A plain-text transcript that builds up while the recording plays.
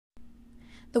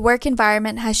The work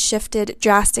environment has shifted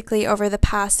drastically over the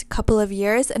past couple of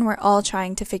years, and we're all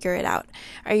trying to figure it out.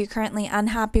 Are you currently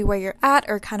unhappy where you're at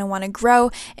or kind of want to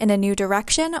grow in a new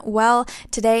direction? Well,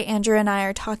 today Andrew and I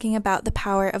are talking about the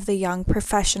power of the young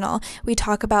professional. We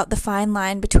talk about the fine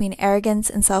line between arrogance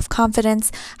and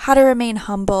self-confidence, how to remain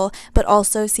humble, but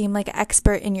also seem like an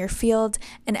expert in your field,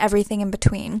 and everything in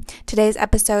between. Today's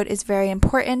episode is very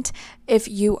important if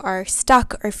you are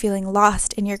stuck or feeling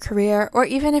lost in your career, or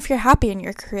even if you're happy in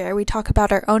your career. We talk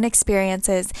about our own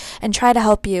experiences and try to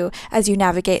help you as you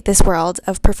navigate this world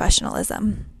of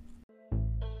professionalism.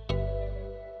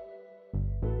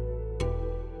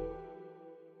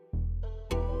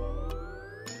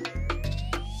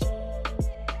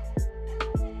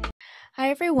 Hi,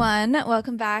 everyone.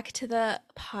 Welcome back to the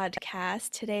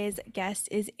podcast. Today's guest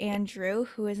is Andrew,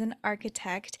 who is an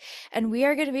architect, and we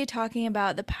are going to be talking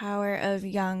about the power of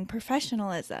young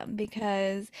professionalism,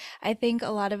 because I think a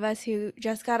lot of us who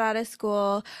just got out of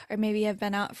school or maybe have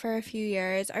been out for a few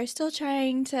years are still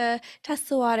trying to test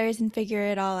the waters and figure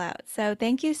it all out. So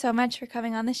thank you so much for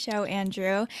coming on the show,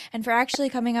 Andrew, and for actually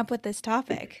coming up with this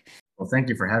topic. Well, thank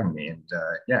you for having me. And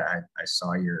I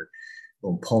saw your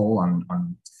little poll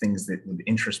on things that would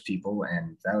interest people,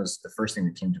 and that was the first thing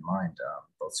that came to mind.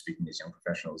 Both speaking as young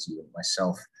professionals, you and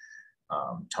myself,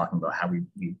 talking about how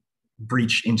we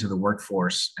breach into the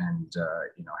workforce and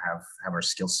have our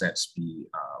skill sets be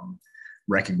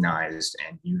recognized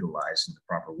and utilized in the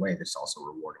proper way that's also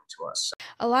rewarding to us.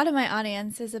 A lot of my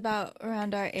audience is about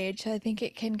around our age, so I think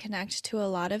it can connect to a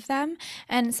lot of them.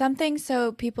 And something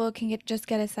so people can just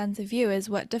get a sense of you is,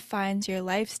 what defines your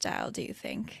lifestyle, do you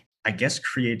think? I guess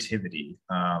creativity.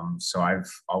 So I've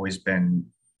always been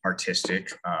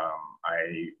artistic.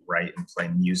 I write and play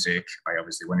music. I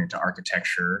obviously went into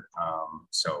architecture.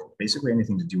 So basically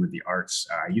anything to do with the arts.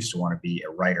 I used to want to be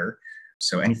a writer.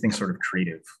 So anything sort of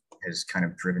creative has kind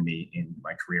of driven me in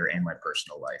my career and my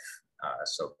personal life.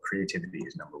 So creativity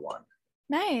is number one.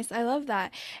 Nice. I love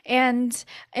that. And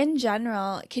in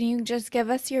general, can you just give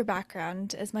us your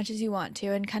background as much as you want to,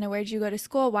 and kind of where did you go to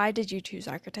school? Why did you choose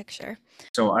architecture?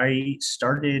 So I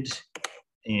started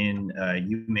in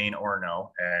UMaine,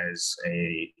 Orono as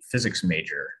a physics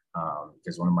major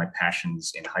because one of my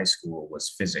passions in high school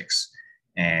was physics.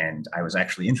 And I was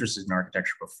actually interested in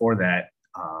architecture before that.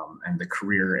 And the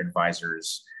career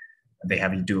advisors, they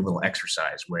have you do a little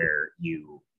exercise where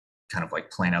you kind of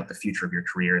like plan out the future of your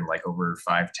career, and like over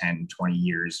 5, 10, 20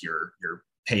 years, your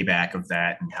payback of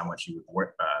that and how much you would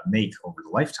make over the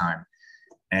lifetime.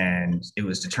 And it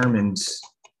was determined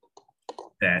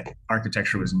that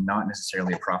architecture was not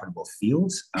necessarily a profitable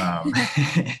field,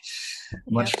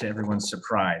 much to everyone's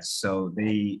surprise. So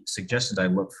they suggested I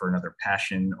look for another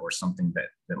passion or something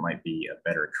that might be a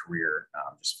better career,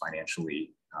 just financially,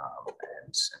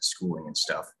 and schooling and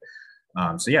stuff.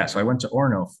 So I went to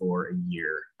Orono for a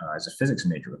year as a physics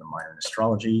major with a minor in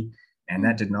astrology, and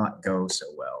that did not go so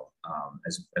well.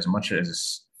 As much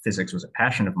as physics was a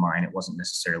passion of mine, it wasn't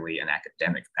necessarily an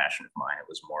academic passion of mine. It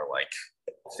was more like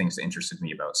things that interested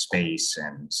me about space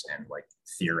and like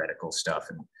theoretical stuff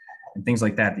and things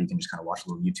like that you can just kind of watch a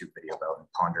little YouTube video about and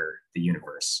ponder the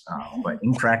universe. But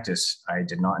in practice, I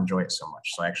did not enjoy it so much,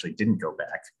 so I actually didn't go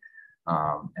back,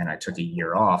 and I took a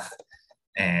year off.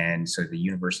 And so the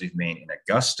University of Maine in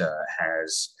Augusta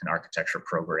has an architecture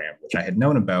program, which I had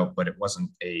known about, but it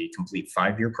wasn't a complete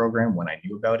 5-year program when I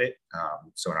knew about it.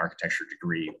 So an architecture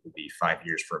degree would be 5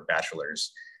 years for a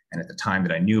bachelor's. And at the time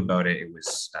that I knew about it, it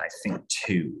was, I think,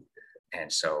 2.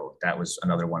 And so that was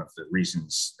another one of the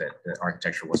reasons that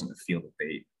architecture wasn't the field that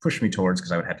they pushed me towards,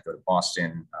 because I would have to go to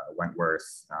Boston,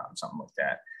 Wentworth, something like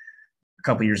that. A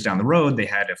couple of years down the road, they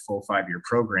had a full 5-year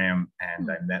program,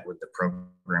 and I met with the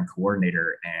program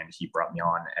coordinator, and he brought me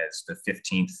on as the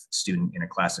 15th student in a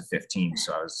class of 15.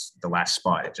 So I was the last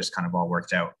spot. It just kind of all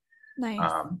worked out. Nice.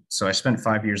 So I spent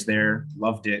 5 years there,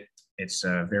 loved it. It's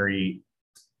a very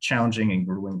challenging and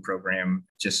grueling program,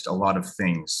 just a lot of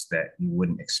things that you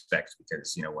wouldn't expect,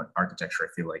 because, when architecture,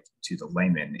 I feel like to the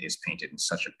layman, is painted in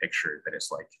such a picture that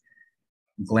it's like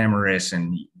glamorous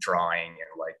and drawing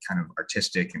and like kind of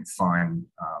artistic and fun,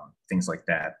 things like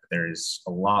that. But there is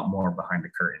a lot more behind the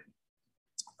curtain.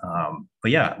 But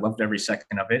yeah, loved every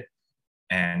second of it.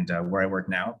 And where I work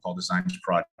now, Paul Designs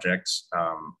Projects,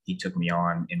 he took me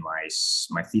on in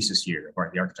my thesis year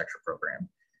of the architecture program.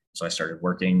 So I started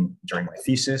working during my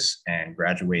thesis and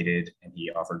graduated, and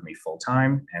he offered me full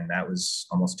time. And that was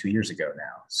almost 2 years ago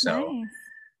now. So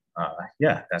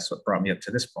Nice. that's what brought me up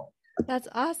to this point. That's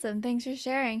awesome. Thanks for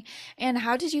sharing. And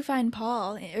how did you find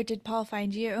Paul, or did Paul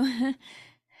find you?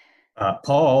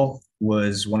 Paul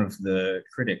was one of the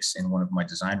critics in one of my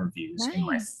design reviews in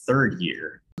my Nice. 3rd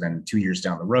year. then 2 years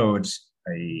down the road,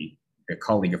 a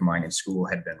colleague of mine in school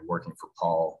had been working for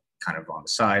Paul kind of on the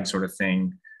side sort of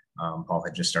thing. Paul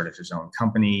had just started his own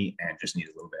company and just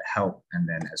needed a little bit of help. And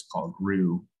then as Paul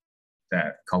grew,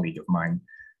 that colleague of mine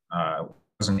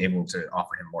wasn't able to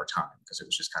offer him more time because it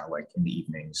was just kind of like in the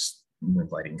evenings,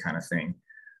 moonlighting kind of thing.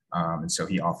 And so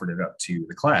he offered it up to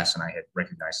the class, and I had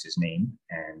recognized his name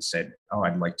and said, "Oh,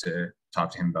 I'd like to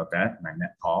talk to him about that." And I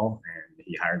met Paul, and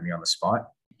he hired me on the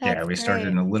spot. That's Yeah, we started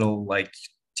great. in a little like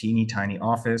teeny tiny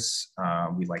office.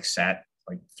 We like sat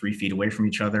like 3 feet away from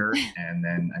each other, and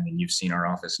then I mean, you've seen our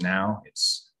office now.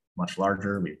 It's much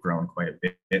larger. We've grown quite a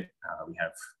bit. We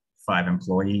have 5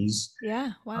 employees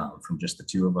Yeah, wow. from just the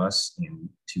two of us in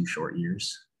 2 short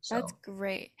years. That's So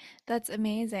great. That's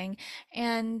amazing.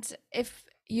 And if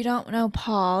you don't know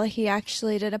Paul, he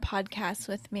actually did a podcast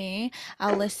with me.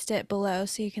 I'll list it below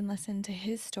so you can listen to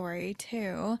his story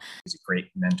too. he's a great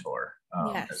mentor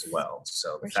as Yes, well.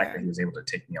 So the for fact that sure. he was able to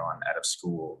take me on out of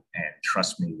school and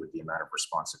trust me with the amount of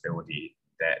responsibility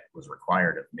that was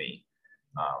required of me,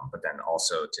 but then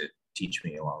also to teach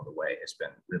me along the way has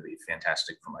been really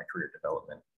fantastic for my career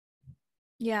development.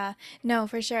 Yeah, no,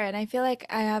 for sure. And I feel like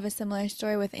I have a similar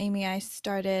story with Amy. I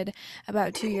started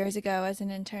about 2 years ago as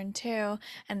an intern too,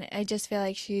 and I just feel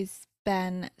like she's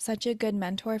been such a good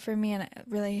mentor for me and it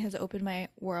really has opened my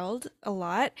world a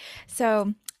lot.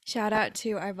 So, shout out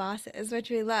to our bosses, which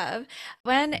we love.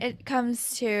 When it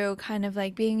comes to kind of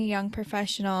like being a young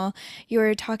professional, you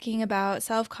were talking about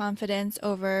self-confidence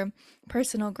over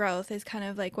personal growth is kind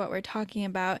of like what we're talking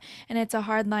about, and it's a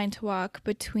hard line to walk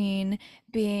between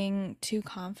being too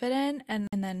confident and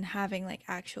then having like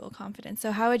actual confidence.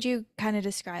 So how would you kind of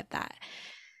describe that?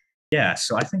 Yeah,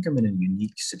 so I think I'm in a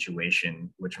unique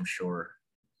situation, which I'm sure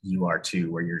you are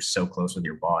too, where you're so close with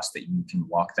your boss that you can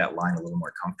walk that line a little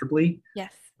more comfortably.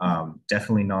 Yes. Mhm.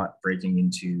 Definitely not breaking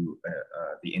into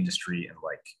the industry and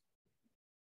like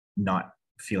not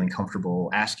feeling comfortable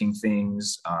asking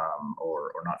things,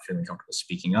 or not feeling comfortable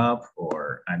speaking up.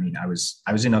 Or I mean, I was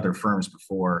in other firms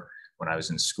before when I was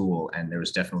in school, and there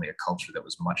was definitely a culture that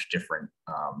was much different.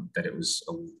 That it was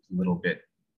a little bit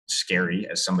scary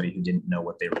as somebody who didn't know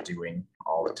what they were doing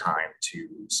all the time to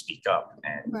speak up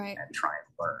Right. and try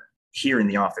and learn. Here in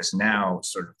the office now,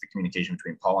 sort of the communication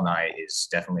between Paul and I is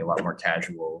definitely a lot more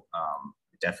casual,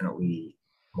 definitely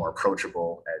more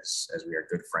approachable as we are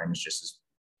good friends, just as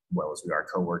well as we are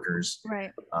coworkers.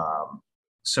 Right. Um,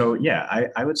 so yeah,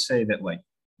 I would say that like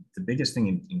the biggest thing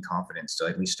in confidence, to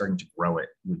at least starting to grow it,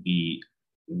 would be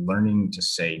learning to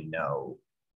say no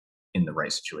in the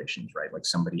right situations, right? Like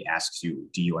somebody asks you,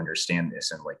 "Do you understand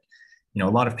this?" And like, a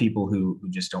lot of people who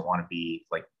just don't want to be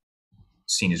like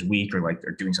seen as weak or like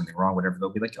they're doing something wrong, whatever,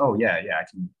 they'll be like, "Oh yeah, I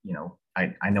can,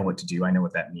 I know what to do. I know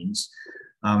what that means."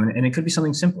 And it could be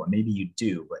something simple, and maybe you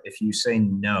do, but if you say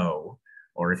no,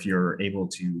 or if you're able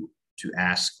to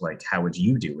ask like, "How would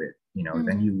you do it?" Then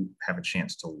Mm, you have a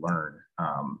chance to learn.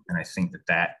 And I think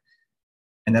that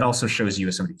also shows you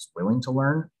as somebody who's willing to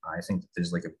learn. I think that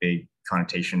there's like a big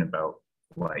connotation about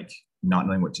like not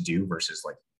knowing what to do versus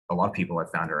like a lot of people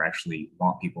I've found are actually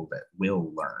want people that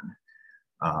will learn.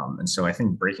 And so I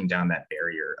think breaking down that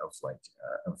barrier of like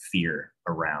of fear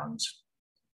around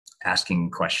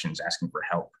asking questions, asking for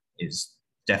help is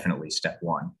definitely step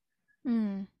one.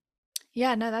 mm.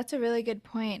 Yeah, no, that's a really good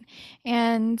point.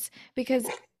 And because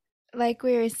like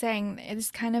we were saying,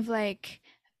 it's kind of like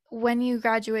when you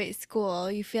graduate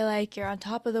school, you feel like you're on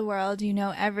top of the world, you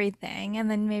know everything, and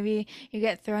then maybe you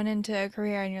get thrown into a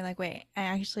career and you're like, wait, I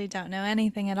actually don't know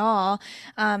anything at all.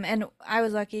 And I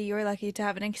was lucky, you were lucky to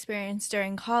have an experience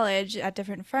during college at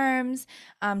different firms,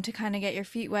 to kind of get your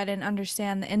feet wet and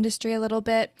understand the industry a little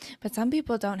bit. But some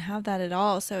people don't have that at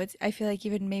all, so it's I feel like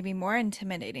even maybe more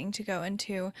intimidating to go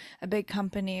into a big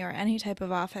company or any type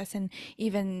of office and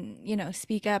even,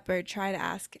 speak up or try to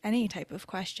ask any type of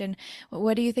question.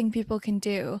 What do you think people can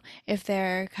do if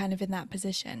they're kind of in that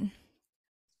position?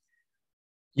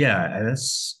 Yeah,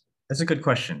 that's a good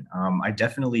question. I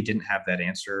definitely didn't have that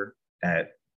answer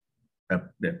at a,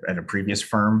 at a previous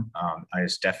firm. I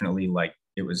was definitely like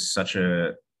it was such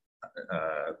a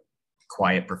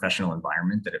quiet professional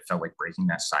environment that it felt like breaking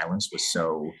that silence was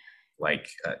so like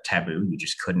taboo. You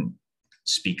just couldn't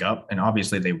speak up, and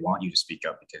obviously they want you to speak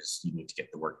up because you need to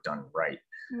get the work done right.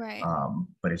 Right.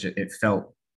 But it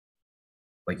felt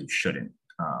like you shouldn't.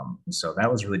 And so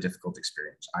that was a really difficult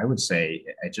experience. I would say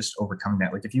I just overcoming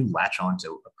that, like if you latch on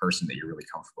to a person that you're really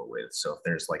comfortable with. So if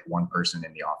there's like one person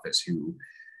in the office who,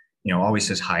 always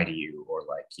says hi to you or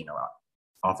like,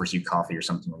 offers you coffee or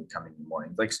something when you come in the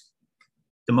morning, like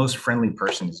the most friendly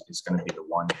person is going to be the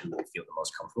one who you feel the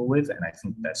most comfortable with. And I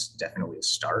think that's definitely a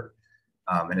start.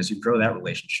 And as you grow that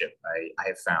relationship, I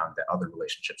have found that other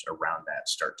relationships around that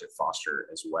start to foster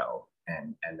as well.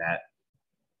 And that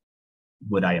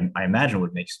I imagine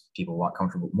would make people a lot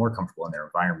more comfortable in their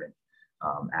environment,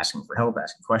 asking for help,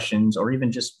 asking questions, or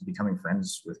even just becoming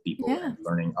friends with people Yeah. and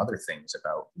learning other things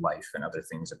about life and other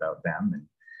things about them. And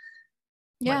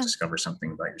you might Yeah. discover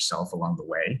something about yourself along the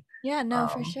way. Yeah, no,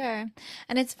 for Um, sure.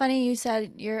 And it's funny you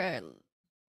said your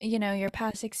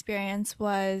past experience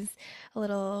was a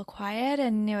little quiet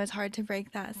and it was hard to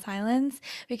break that silence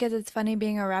because it's funny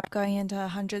being a rep going into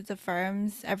hundreds of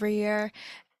firms every year.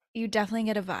 You definitely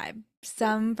get a vibe.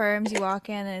 Some firms you walk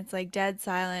in and it's like dead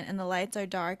silent and the lights are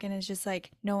dark and it's just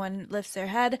like no one lifts their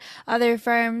head. Other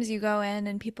firms you go in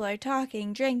and people are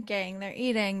talking, drinking, they're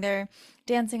eating, they're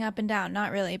dancing up and down.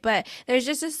 Not really, but there's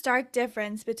just a stark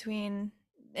difference between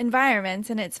environments,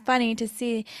 and it's funny to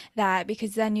see that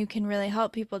because then you can really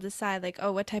help people decide like,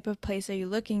 oh, what type of place are you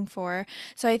looking for.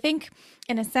 So I think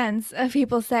in a sense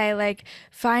people say like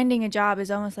finding a job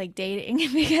is almost like dating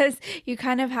because you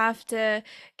kind of have to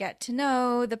get to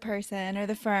know the person or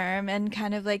the firm and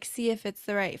kind of like see if it's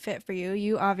the right fit for you.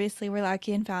 You obviously were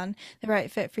lucky and found the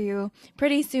right fit for you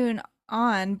pretty soon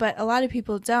on, but a lot of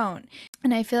people don't.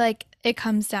 And I feel like it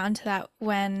comes down to that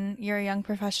when you're a young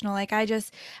professional. Like I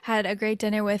just had a great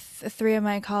dinner with three of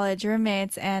my college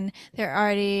roommates and they're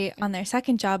already on their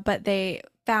second job, but they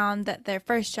found that their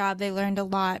first job they learned a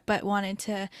lot but wanted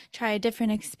to try a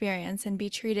different experience and be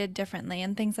treated differently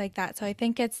and things like that. So I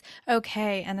think it's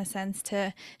okay in a sense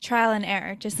to trial and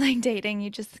error, just like dating. You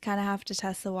just kind of have to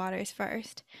test the waters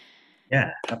first.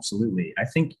 yeah, absolutely. I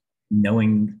think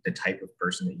knowing the type of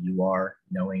person that you are,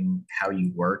 knowing how you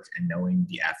work, and knowing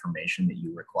the affirmation that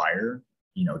you require,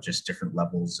 just different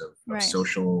levels of Right.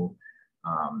 social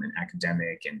and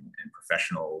academic and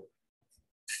professional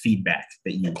feedback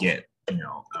that you get,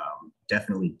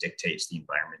 definitely dictates the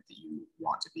environment that you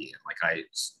want to be in. Like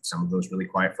some of those really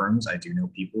quiet firms, I do know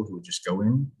people who would just go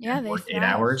in Yeah, and they work eight thrive.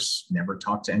 hours, never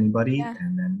talk to anybody, Yeah.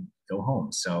 and then go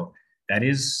home. So that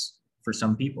is for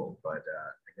some people, but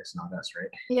I guess not us, right?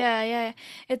 Yeah, yeah.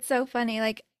 It's so funny.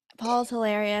 Like Paul's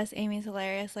hilarious, Amy's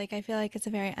hilarious. Like I feel like it's a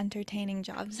very entertaining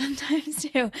job sometimes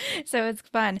too. So it's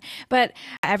fun. But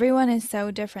everyone is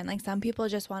so different. Like some people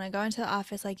just want to go into the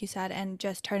office, like you said, and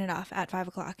just turn it off at 5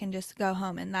 o'clock and just go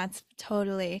home. And that's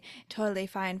totally, totally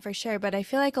fine for sure. But I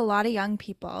feel like a lot of young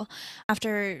people,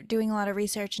 after doing a lot of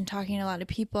research and talking to a lot of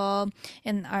people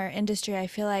in our industry, I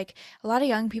feel like a lot of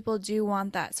young people do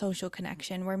want that social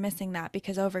connection. We're missing that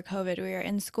because over COVID we were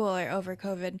in school, or over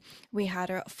COVID we had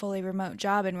a fully remote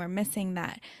job, and we're missing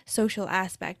that social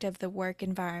aspect of the work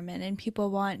environment. And people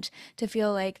want to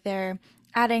feel like they're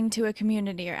adding to a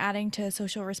community or adding to a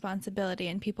social responsibility,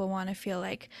 and people want to feel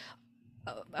like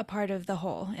a part of the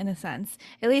whole in a sense.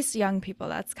 At least young people,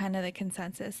 that's kind of the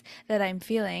consensus that I'm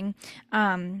feeling.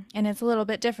 And it's a little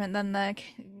bit different than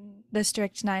the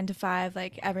strict 9 to 5,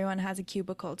 like everyone has a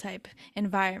cubicle type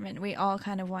environment. We all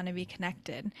kind of want to be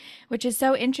connected, which is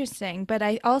so interesting. But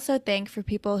I also think for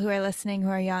people who are listening who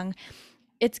are young,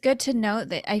 it's good to note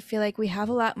that I feel like we have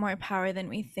a lot more power than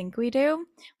we think we do.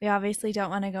 We obviously don't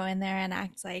want to go in there and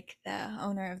act like the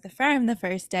owner of the firm the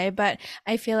first day, but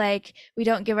I feel like we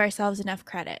don't give ourselves enough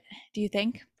credit. Do you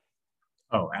think?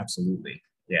 Oh, absolutely.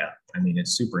 Yeah. I mean,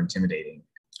 it's super intimidating.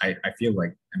 I feel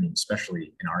like, I mean,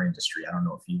 especially in our industry, I don't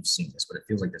know if you've seen this, but it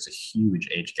feels like there's a huge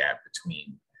age gap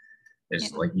between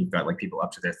there's Yeah. like you've got like people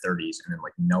up to their 30s and then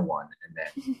like no one and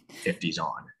then 50s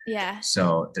on. Yeah.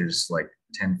 So there's like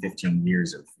 10, 15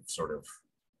 years of sort of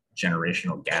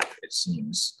generational gap, it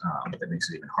seems, that makes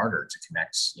it even harder to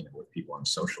connect, with people on a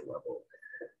social level.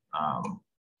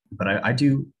 But I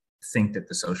do think that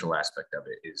the social aspect of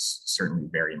it is certainly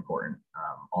very important.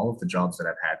 All of the jobs that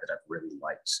I've had that I've really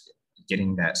liked,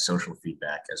 getting that social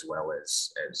feedback as well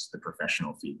as the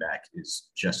professional feedback is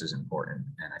just as important.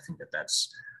 And I think that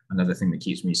that's another thing that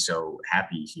keeps me so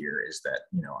happy here is that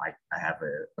I have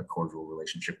a cordial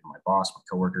relationship with my boss, my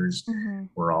coworkers. Mm-hmm.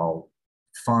 We're all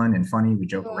fun and funny. We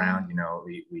joke Cool. around.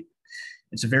 We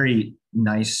it's a very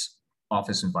nice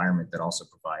office environment that also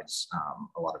provides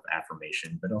a lot of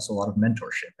affirmation, but also a lot of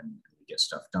mentorship, and we get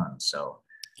stuff done. So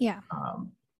Yeah.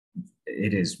 um,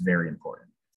 it is very important.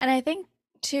 And I think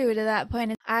too, to that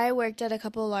point, I worked at a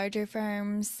couple larger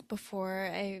firms before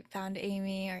I found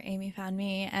Amy or Amy found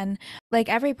me. And like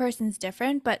every person's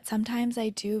different, but sometimes I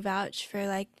do vouch for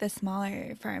like the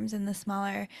smaller firms and the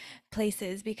smaller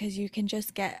places because you can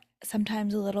just get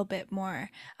sometimes a little bit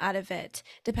more out of it,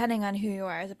 depending on who you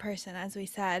are as a person, as we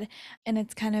said. And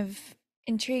it's kind of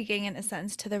intriguing in a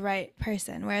sense to the right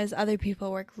person, whereas other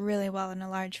people work really well in a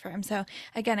large firm. So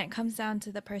again, it comes down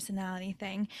to the personality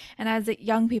thing. And as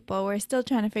young people, we're still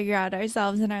trying to figure out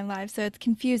ourselves in our lives, so it's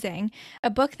confusing. A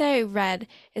book that I read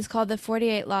is called The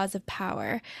 48 Laws of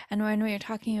Power. And when we were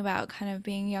talking about kind of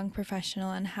being a young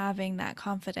professional and having that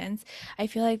confidence, I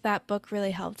feel like that book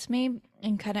really helped me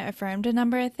and kind of affirmed a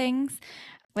number of things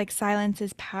like silence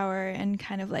is power and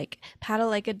kind of like paddle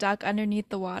like a duck underneath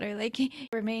the water, like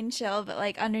remain chill but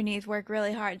like underneath work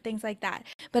really hard, things like that.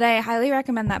 But I highly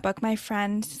recommend that book. My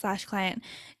friend slash client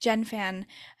Jen Fan,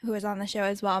 who was on the show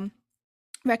as well,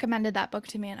 recommended that book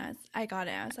to me, and I got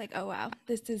it. I was like, oh wow,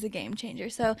 this is a game changer.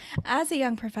 So as a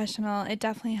young professional, it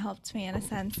definitely helped me in a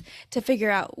sense to figure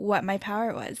out what my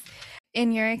power was.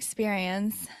 In your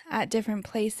experience at different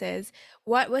places,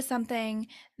 what was something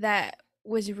that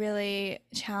was really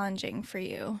challenging for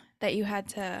you that you had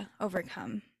to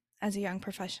overcome as a young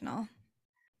professional?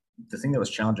 The thing that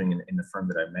was challenging in the firm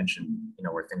that I mentioned,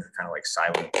 where things were kind of like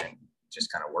silent and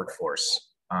just kind of workforce,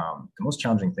 the most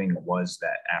challenging thing was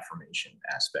that affirmation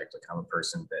aspect. Like I'm a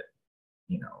person that,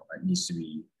 needs to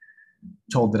be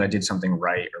told that I did something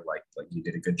right, or like you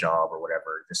did a good job or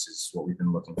whatever. This is what we've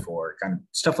been looking for, kind of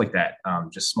stuff like that.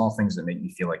 Just small things that make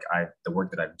me feel like the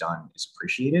work that I've done is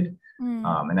appreciated.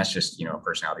 Mm. And that's just, a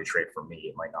personality trait for me.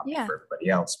 It might not be Yeah. for everybody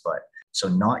else, but so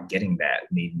not getting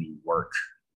that made me work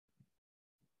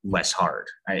less hard.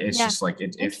 It's Yeah. just like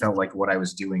it felt Interesting. like what I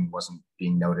was doing wasn't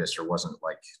being noticed, or wasn't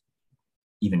like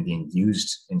even being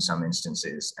used in some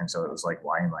instances. And so it was like,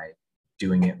 why am I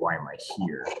doing it? Why am I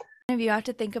here? You have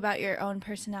to think about your own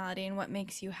personality and what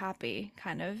makes you happy,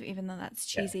 kind of, even though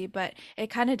that's Yeah. cheesy, but it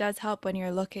kind of does help when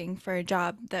you're looking for a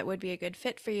job that would be a good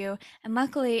fit for you. And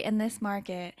luckily, in this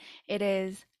market, it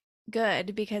is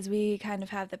good because we kind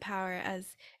of have the power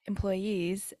as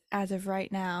employees as of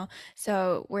right now.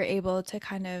 So we're able to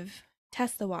kind of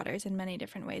test the waters in many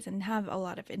different ways and have a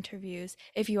lot of interviews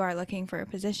if you are looking for a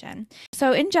position.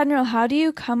 So, in general, how do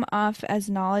you come off as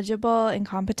knowledgeable and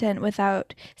competent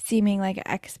without seeming like an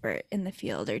expert in the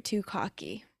field or too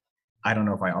cocky? I don't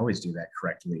know if I always do that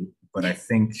correctly, but I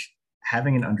think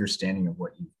having an understanding of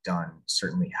what you've done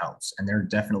certainly helps. And there are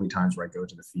definitely times where I go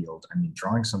to the field. I mean,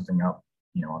 drawing something up,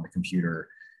 on the computer,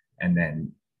 and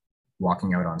then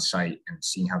walking out on site and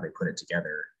seeing how they put it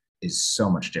together is so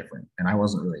much different. And I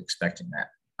wasn't really expecting that.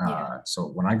 Yeah. So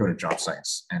when I go to job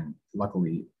sites, and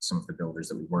luckily some of the builders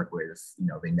that we work with,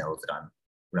 they know that I'm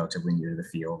relatively new to the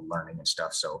field, learning and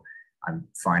stuff. So I'm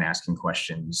fine asking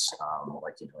questions,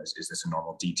 like, is this a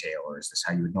normal detail, or is this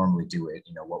how you would normally do it?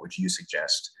 What would you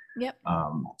suggest? Yep.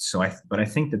 But I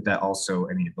think that also,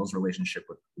 I mean, it builds a relationship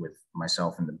with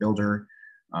myself and the builder.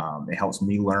 It helps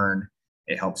me learn.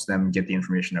 It helps them get the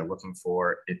information they're looking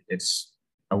for. It's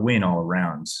a win all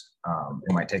around.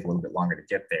 It might take a little bit longer to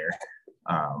get there,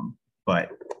 but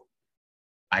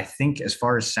I think as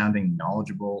far as sounding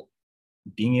knowledgeable,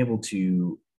 being able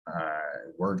to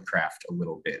wordcraft a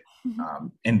little bit,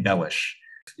 embellish,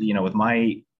 with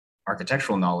my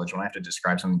architectural knowledge, when I have to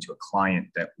describe something to a client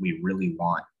that we really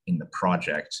want in the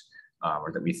project,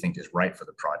 or that we think is right for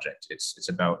the project, it's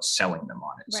about selling them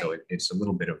on it. Right. So it's a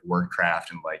little bit of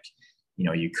wordcraft, and like,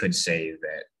 you could say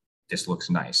that this looks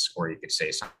nice, or you could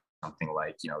say something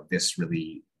like, this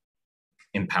really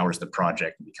empowers the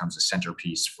project and becomes a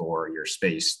centerpiece for your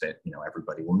space that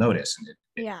everybody will notice, and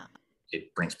Yeah.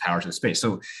 it brings power to the space.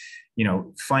 So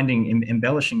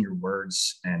embellishing your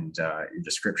words and your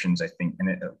descriptions, I think,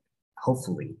 and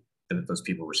hopefully that those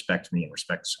people respect me and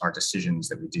respect our decisions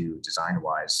that we do design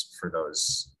wise for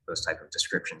those type of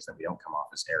descriptions, that we don't come off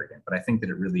as arrogant. But I think that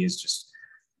it really is just,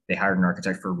 they hired an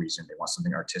architect for a reason. They want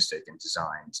something artistic and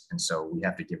designed, and so we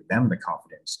have to give them the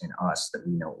confidence in us that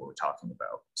we know what we're talking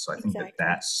about. So I think that Exactly.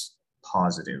 that's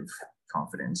positive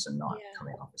confidence and not Yeah.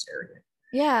 coming off as arrogant.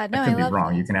 Yeah. I No, I could be love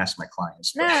wrong. that. You can ask my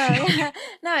clients, No, but yeah.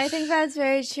 No, I think that's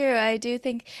very true. I do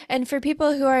think, and for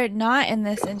people who are not in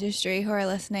this industry who are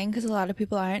listening, because a lot of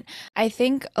people aren't, I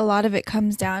think a lot of it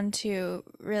comes down to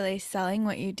really selling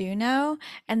what you do know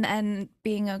and then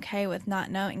being okay with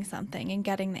not knowing something and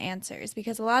getting the answers.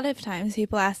 Because a lot of times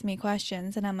people ask me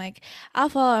questions and I'm like, I'll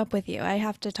follow up with you. I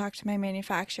have to talk to my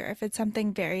manufacturer. If it's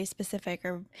something very specific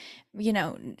or,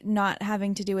 not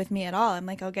having to do with me at all, I'm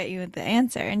like, I'll get you the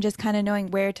answer. And just kind of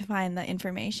knowing where to find the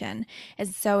information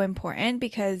is so important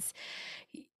because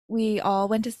we all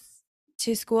went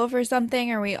to school for something,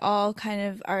 or we all kind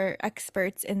of are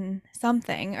experts in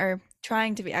something or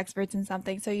trying to be experts in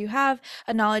something. So you have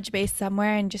a knowledge base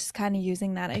somewhere, and just kind of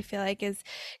using that, I feel like, is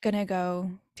going to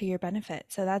go to your benefit.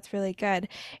 So that's really good.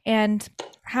 And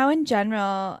how in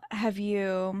general have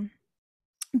you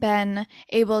been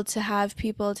able to have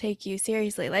people take you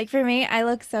seriously. Like for me, I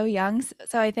look so young,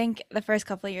 so I think the first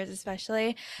couple of years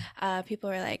especially, people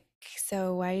were like,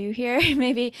 so why are you here?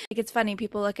 Maybe like it's funny,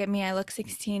 people look at me, I look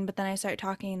 16, but then I start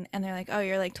talking and they're like, oh,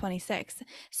 you're like 26.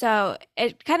 So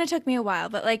it kind of took me a while,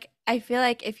 but like I feel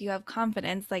like if you have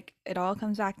confidence, like it all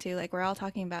comes back to like we're all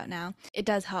talking about now, it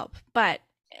does help. But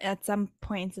at some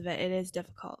points of it, it is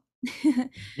difficult.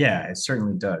 Yeah, it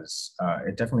certainly does.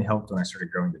 It definitely helped when I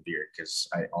started growing the beard because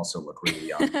I also look really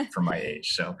young for my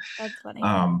age. So, That's funny.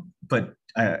 but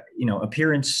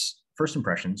appearance, first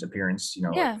impressions, appearance.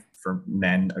 Like Yeah. for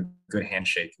men, a good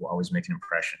handshake will always make an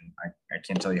impression. I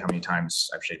can't tell you how many times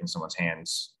I've shaken someone's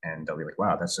hands and they'll be like,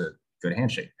 "Wow, that's a good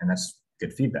handshake," and that's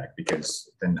good feedback because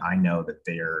then I know that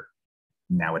they're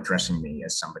now addressing me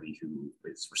as somebody who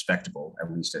is respectable,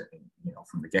 at least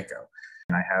from the get go.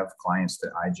 And I have clients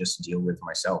that I just deal with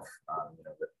myself,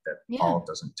 that Yeah. Paul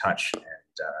doesn't touch, and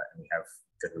we have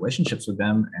good relationships with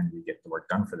them, and we get the work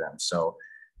done for them. So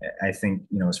I think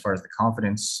as far as the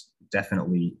confidence,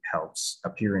 definitely helps.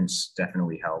 Appearance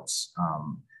definitely helps,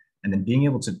 and then being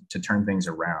able to turn things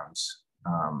around.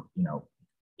 Um, you know,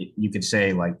 you could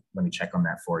say like, "Let me check on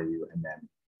that for you," and then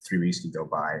 3 weeks could go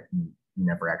by. You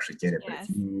never actually get it. But if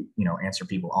Yes. you answer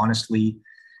people honestly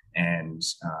and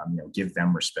give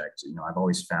them respect. I've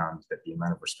always found that the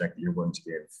amount of respect that you're willing to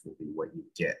give will be what you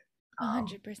get. Um,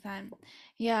 100%.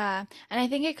 Yeah. And I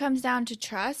think it comes down to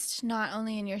trust, not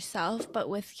only in yourself, but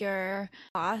with your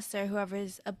boss or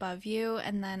whoever's above you.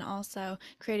 And then also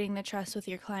creating the trust with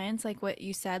your clients. Like what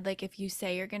you said, like if you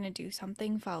say you're going to do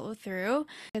something, follow through.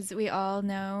 Because we all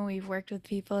know we've worked with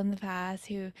people in the past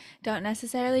who don't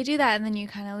necessarily do that. And then you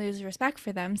kind of lose respect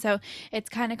for them. So it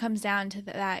kind of comes down to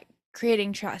that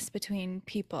creating trust between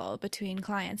people, between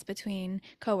clients, between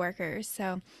coworkers.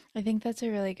 So I think that's a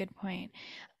really good point.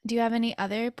 Do you have any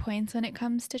other points when it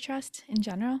comes to trust in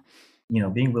general?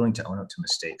 being willing to own up to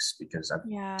mistakes because I've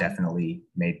Yeah. definitely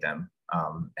made them,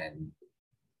 and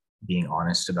being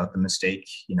honest about the mistake.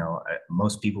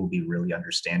 Most people will be really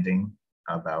understanding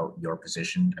about your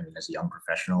position. I mean, as a young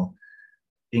professional,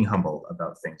 being humble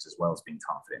about things as well as being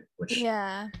confident, which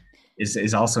Yeah.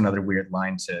 is also another weird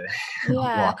line to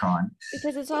Yeah. walk on.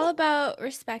 Because it's all about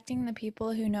respecting the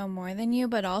people who know more than you,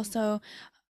 but also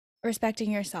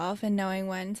respecting yourself and knowing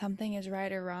when something is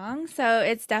right or wrong. So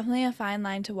it's definitely a fine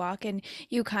line to walk, and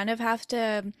you kind of have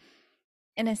to,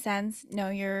 in a sense, know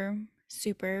your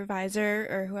supervisor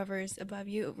or whoever's above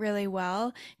you really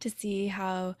well to see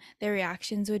how their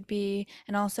reactions would be,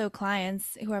 and also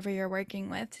clients, whoever you're working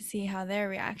with, to see how their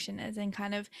reaction is and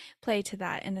kind of play to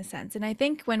that in a sense. And I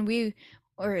think when we,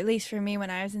 or at least for me, when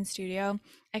I was in studio,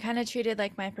 I kind of treated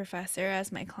like my professor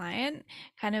as my client,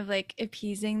 kind of like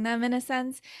appeasing them in a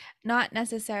sense. Not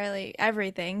necessarily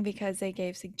everything because they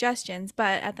gave suggestions,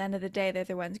 but at the end of the day, they're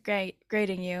the ones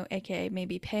grading you, aka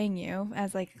maybe paying you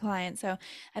as like a client. So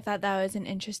I thought that was an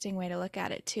interesting way to look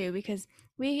at it too, because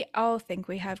we all think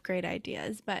we have great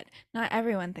ideas, but not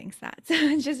everyone thinks that. So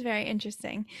it's just very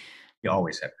interesting. You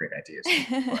always have great ideas,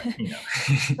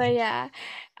 but But yeah,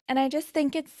 and I just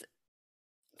think it's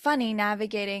funny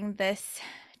navigating this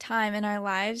time in our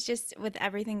lives just with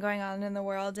everything going on in the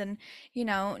world. And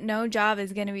no job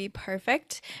is going to be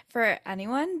perfect for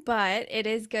anyone, but it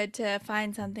is good to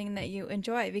find something that you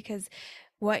enjoy, because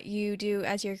what you do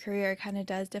as your career kind of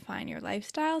does define your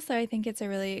lifestyle. So I think it's a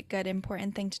really good,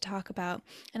 important thing to talk about.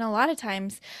 And a lot of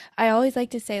times I always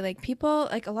like to say, like, people,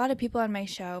 like a lot of people on my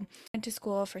show went to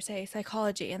school for, say,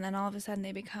 psychology, and then all of a sudden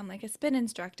they become like a spin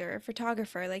instructor or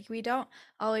photographer. Like, we don't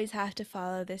always have to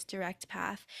follow this direct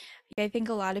path. I think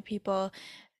a lot of people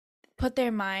put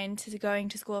their mind to going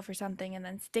to school for something and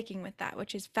then sticking with that,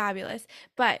 which is fabulous,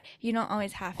 but you don't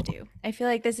always have to. I feel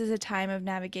like this is a time of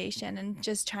navigation and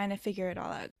just trying to figure it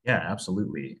all out. Yeah,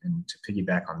 absolutely. And to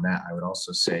piggyback on that, I would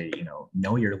also say,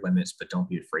 know your limits, but don't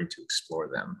be afraid to explore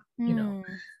them. Hmm.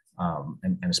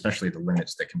 And especially the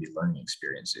limits that can be learning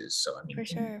experiences. So, I mean, For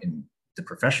sure. in the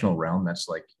professional realm, that's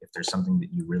like if there's something that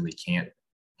you really can't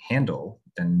handle,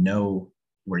 then know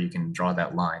where you can draw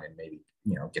that line and maybe,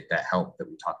 get that help that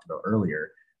we talked about earlier,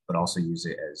 but also use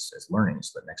it as learning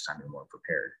so that next time you're more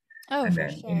prepared. Oh, And for then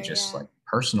in sure. just Yeah. like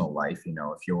personal life,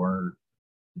 if you're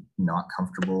not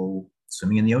comfortable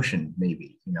swimming in the ocean,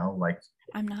 maybe, like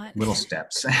I'm not. little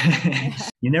steps. Yeah.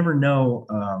 You never know,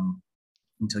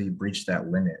 until you breach that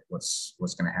limit, what's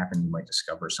going to happen. You might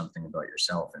discover something about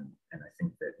yourself, and I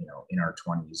think that in our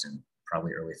 20s and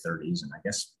probably early 30s, and I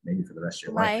guess maybe for the rest of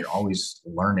your life, you're Life. always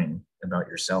learning about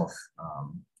yourself.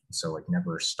 So like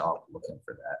never stop looking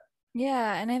for that.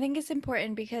 Yeah, and I think it's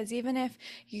important because even if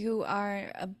you are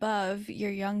above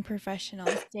your young professional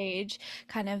stage,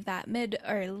 kind of that mid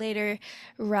or later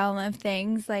realm of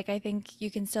things, like I think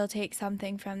you can still take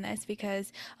something from this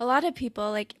because a lot of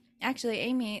people, like actually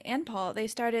Amy and Paul, they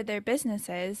started their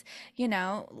businesses,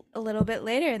 a little bit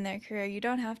later in their career. You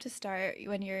don't have to start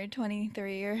when you're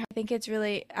 23 or I think it's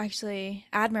really actually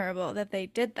admirable that they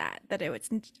did that, that it was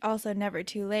also never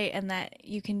too late and that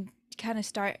you can kind of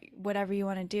start whatever you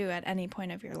want to do at any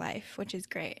point of your life, which is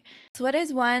great. So, what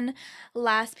is one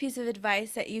last piece of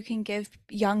advice that you can give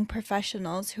young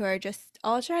professionals who are just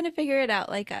all trying to figure it out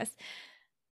like us?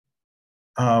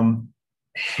 Um,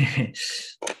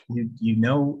 you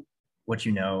know what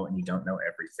you know, and you don't know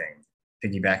everything.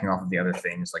 Piggybacking off of the other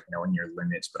things, like knowing your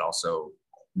limits, but also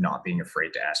not being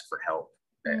afraid to ask for help.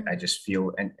 I Mm. just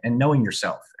feel, and knowing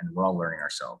yourself, and we're all learning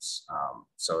ourselves.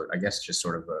 So I guess just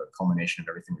sort of a culmination of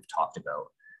everything we've talked about.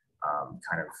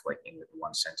 Kind of like in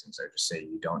one sentence, I would just say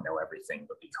you don't know everything,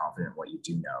 but be confident in what you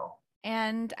do know.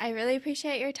 And I really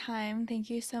appreciate your time. Thank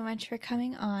you so much for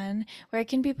coming on. Where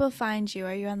can people find you?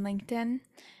 Are you on LinkedIn?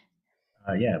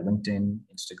 Yeah, LinkedIn,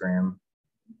 Instagram.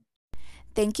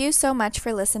 Thank you so much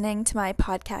for listening to my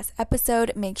podcast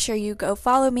episode. Make sure you go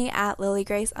follow me at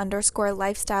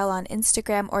lilygrace_lifestyle on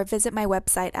Instagram or visit my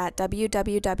website at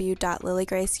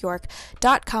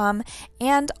www.lilygraceyork.com.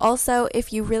 And also,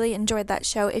 if you really enjoyed that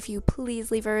show, if you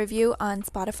please leave a review on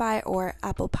Spotify or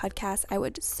Apple Podcasts, I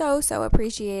would so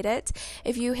appreciate it.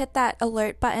 If you hit that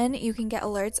alert button, you can get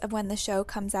alerts of when the show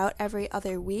comes out every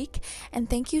other week. And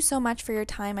thank you so much for your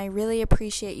time. I really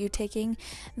appreciate you taking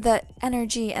the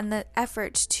energy and the effort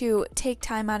to take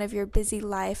time out of your busy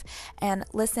life and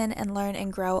listen and learn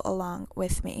and grow along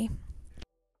with me.